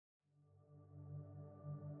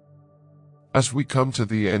As we come to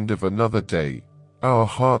the end of another day, our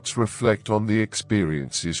hearts reflect on the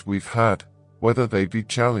experiences we've had, whether they be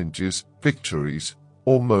challenges, victories,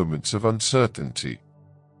 or moments of uncertainty.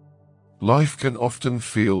 Life can often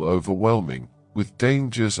feel overwhelming, with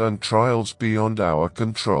dangers and trials beyond our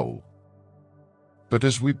control. But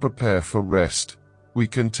as we prepare for rest, we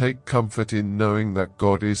can take comfort in knowing that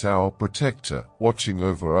God is our protector, watching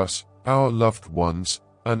over us, our loved ones,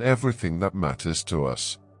 and everything that matters to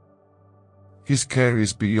us. His care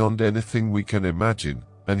is beyond anything we can imagine,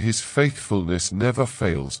 and His faithfulness never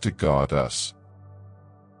fails to guard us.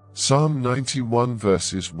 Psalm 91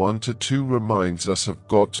 verses 1-2 reminds us of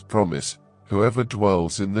God's promise, "Whoever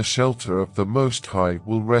dwells in the shelter of the Most High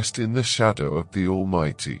will rest in the shadow of the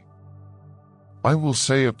Almighty. I will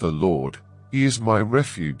say of the Lord, He is my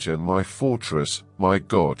refuge and my fortress, my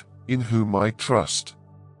God, in whom I trust."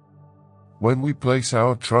 When we place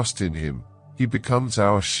our trust in Him, He becomes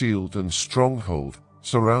our shield and stronghold,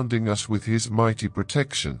 surrounding us with His mighty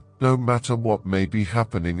protection, no matter what may be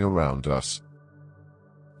happening around us.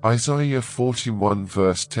 Isaiah 41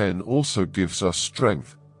 verse 10 also gives us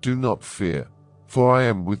strength. "Do not fear, for I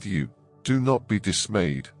am with you. Do not be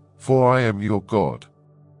dismayed, for I am your God.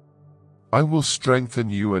 I will strengthen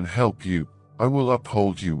you and help you. I will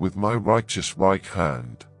uphold you with my righteous right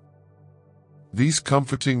hand." These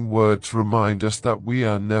comforting words remind us that we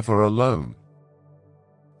are never alone.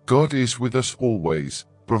 God is with us always,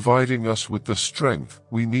 providing us with the strength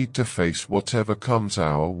we need to face whatever comes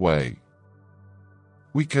our way.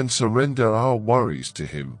 We can surrender our worries to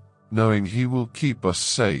Him, knowing He will keep us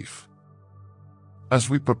safe. As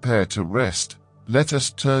we prepare to rest, let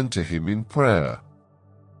us turn to Him in prayer.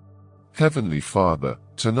 Heavenly Father,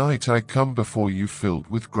 tonight I come before you filled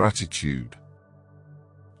with gratitude.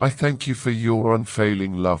 I thank you for your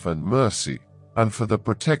unfailing love and mercy, and for the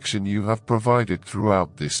protection you have provided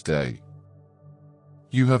throughout this day.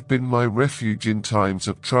 You have been my refuge in times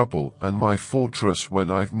of trouble and my fortress when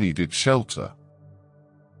I've needed shelter.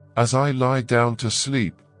 As I lie down to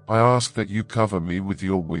sleep, I ask that you cover me with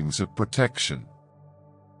your wings of protection.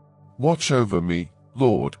 Watch over me,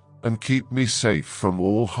 Lord, and keep me safe from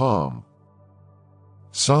all harm.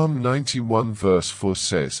 Psalm 91 verse 4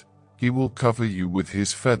 says, "He will cover you with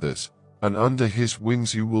His feathers, and under His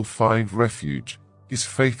wings you will find refuge. His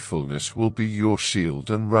faithfulness will be your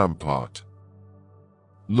shield and rampart."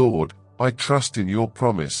 Lord, I trust in your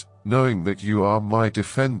promise, knowing that you are my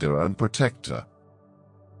defender and protector.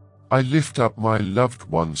 I lift up my loved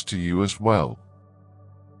ones to you as well.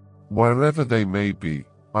 Wherever they may be,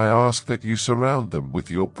 I ask that you surround them with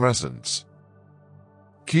your presence.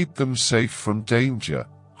 Keep them safe from danger,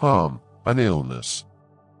 harm, and illness.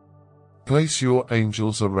 Place your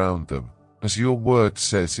angels around them, as your word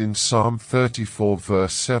says in Psalm 34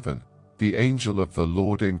 verse 7, "The angel of the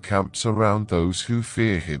Lord encamps around those who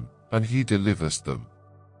fear Him, and He delivers them."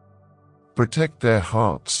 Protect their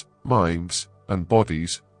hearts, minds, and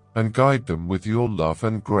bodies, and guide them with your love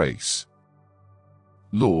and grace.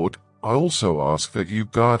 Lord, I also ask that you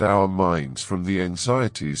guard our minds from the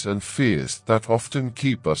anxieties and fears that often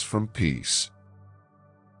keep us from peace.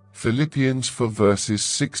 Philippians 4 verses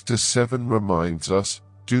 6-7 reminds us,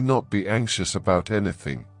 "Do not be anxious about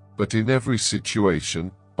anything, but in every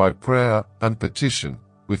situation, by prayer and petition,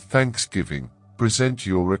 with thanksgiving, present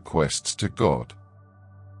your requests to God.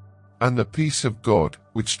 And the peace of God,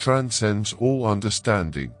 which transcends all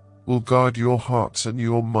understanding, will guard your hearts and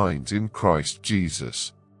your minds in Christ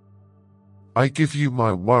Jesus." I give you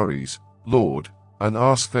my worries, Lord, and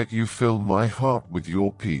ask that you fill my heart with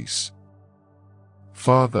your peace.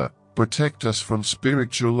 Father, protect us from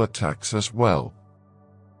spiritual attacks as well.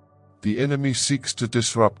 The enemy seeks to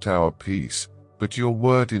disrupt our peace, but your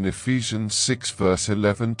word in Ephesians 6 verse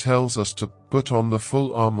 11 tells us to put on the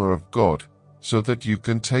full armor of God, so that you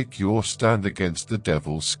can take your stand against the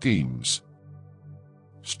devil's schemes.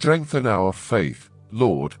 Strengthen our faith,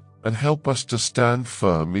 Lord, and help us to stand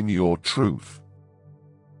firm in your truth.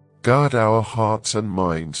 Guard our hearts and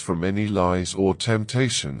minds from any lies or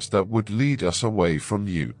temptations that would lead us away from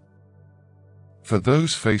you. For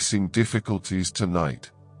those facing difficulties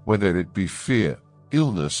tonight, whether it be fear,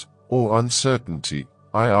 illness, or uncertainty,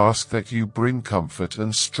 I ask that you bring comfort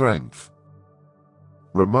and strength.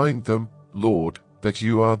 Remind them, Lord, that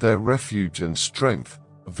you are their refuge and strength,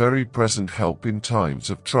 a very present help in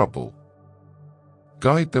times of trouble.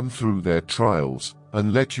 Guide them through their trials,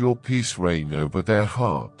 and let your peace reign over their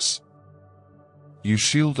hearts. You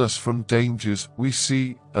shield us from dangers we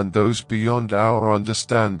see and those beyond our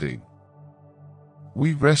understanding.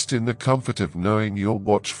 We rest in the comfort of knowing your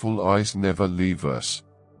watchful eyes never leave us.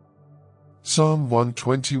 Psalm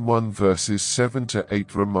 121 verses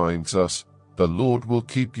 7-8 reminds us, The Lord will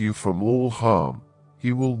keep you from all harm.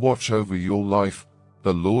 He will watch over your life.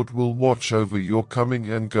 The Lord will watch over your coming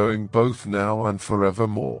and going both now and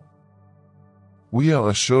forevermore. We are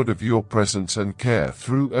assured of your presence and care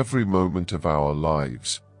through every moment of our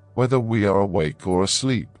lives, whether we are awake or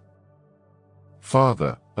asleep.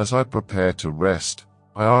 Father, as I prepare to rest,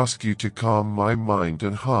 I ask you to calm my mind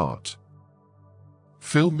and heart.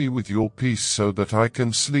 Fill me with your peace so that I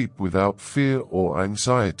can sleep without fear or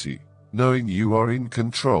anxiety, knowing you are in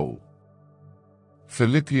control.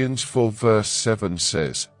 Philippians 4 verse 7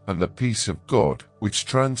 says, "And the peace of God, which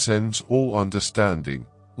transcends all understanding,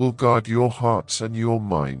 will guard your hearts and your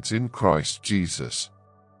minds in Christ Jesus."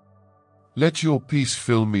 Let your peace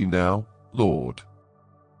fill me now, Lord.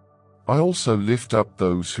 I also lift up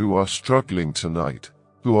those who are struggling tonight,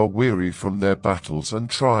 who are weary from their battles and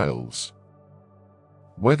trials.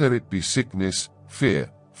 Whether it be sickness,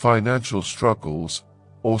 fear, financial struggles,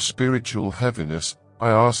 or spiritual heaviness, I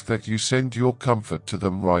ask that you send your comfort to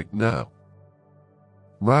them right now.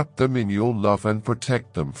 Wrap them in your love and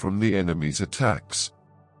protect them from the enemy's attacks.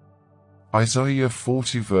 Isaiah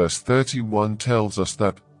 40 verse 31 tells us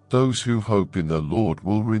that those who hope in the Lord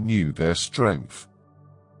will renew their strength.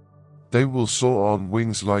 They will soar on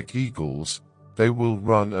wings like eagles. They will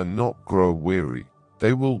run and not grow weary.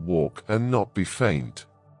 They will walk and not be faint.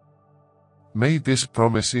 May this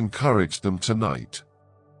promise encourage them tonight.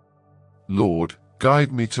 Lord,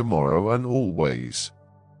 guide me tomorrow and always.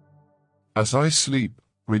 As I sleep,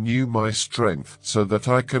 renew my strength so that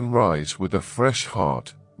I can rise with a fresh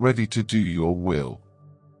heart, ready to do your will.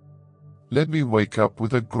 Let me wake up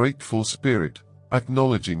with a grateful spirit,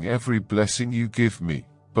 acknowledging every blessing you give me,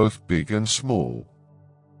 both big and small.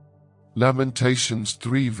 Lamentations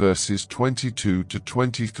 3 verses 22 to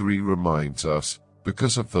 23 reminds us,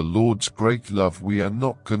 "Because of the Lord's great love we are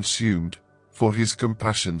not consumed, for his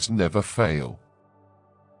compassions never fail.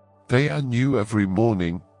 They are new every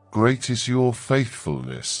morning, great is your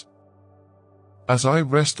faithfulness." As I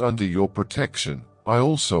rest under your protection, I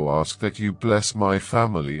also ask that you bless my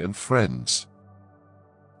family and friends.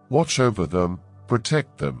 Watch over them,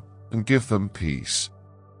 protect them, and give them peace.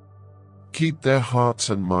 Keep their hearts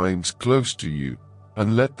and minds close to you,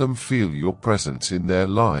 and let them feel your presence in their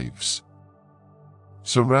lives.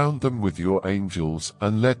 Surround them with your angels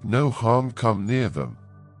and let no harm come near them.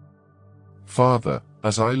 Father,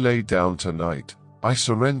 as I lay down tonight, I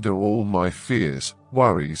surrender all my fears,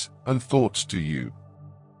 worries, and thoughts to you.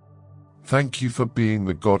 Thank you for being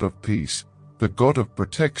the God of peace, the God of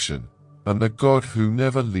protection, and the God who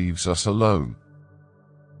never leaves us alone.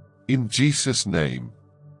 In Jesus' name.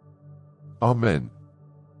 Amen.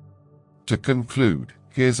 To conclude,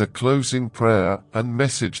 here's a closing prayer and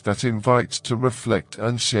message that invites to reflect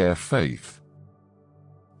and share faith.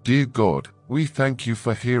 Dear God, we thank you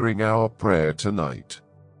for hearing our prayer tonight.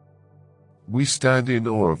 We stand in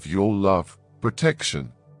awe of your love,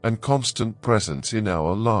 protection, and constant presence in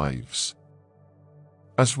our lives.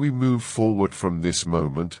 As we move forward from this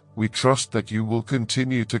moment, we trust that you will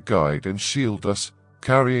continue to guide and shield us,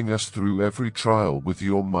 carrying us through every trial with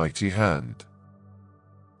your mighty hand.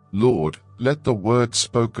 Lord, let the word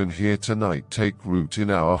spoken here tonight take root in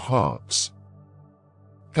our hearts.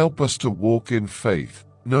 Help us to walk in faith,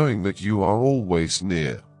 knowing that you are always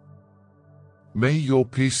near. May your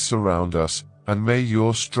peace surround us, and may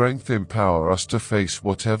your strength empower us to face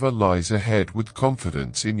whatever lies ahead with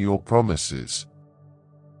confidence in your promises.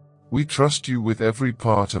 We trust you with every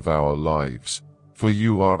part of our lives, for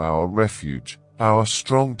you are our refuge, our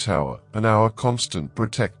strong tower, and our constant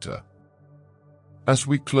protector. As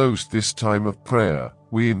we close this time of prayer,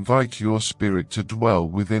 we invite your Spirit to dwell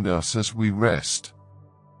within us as we rest.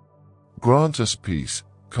 Grant us peace,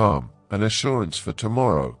 calm, and assurance for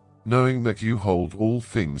tomorrow, knowing that you hold all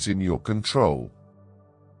things in your control.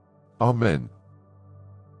 Amen.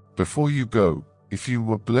 Before you go, if you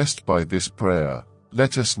were blessed by this prayer,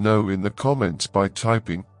 let us know in the comments by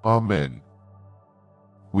typing Amen.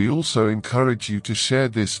 We also encourage you to share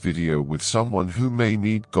this video with someone who may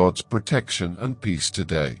need God's protection and peace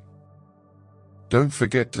today. Don't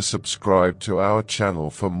forget to subscribe to our channel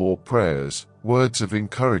for more prayers, words of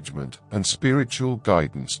encouragement, and spiritual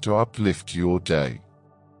guidance to uplift your day.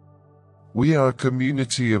 We are a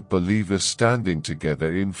community of believers standing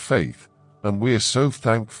together in faith, and we are so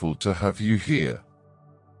thankful to have you here.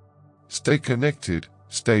 Stay connected,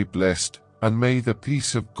 stay blessed, and may the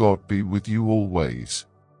peace of God be with you always.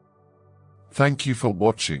 Thank you for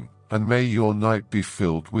watching, and may your night be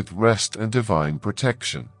filled with rest and divine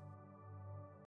protection.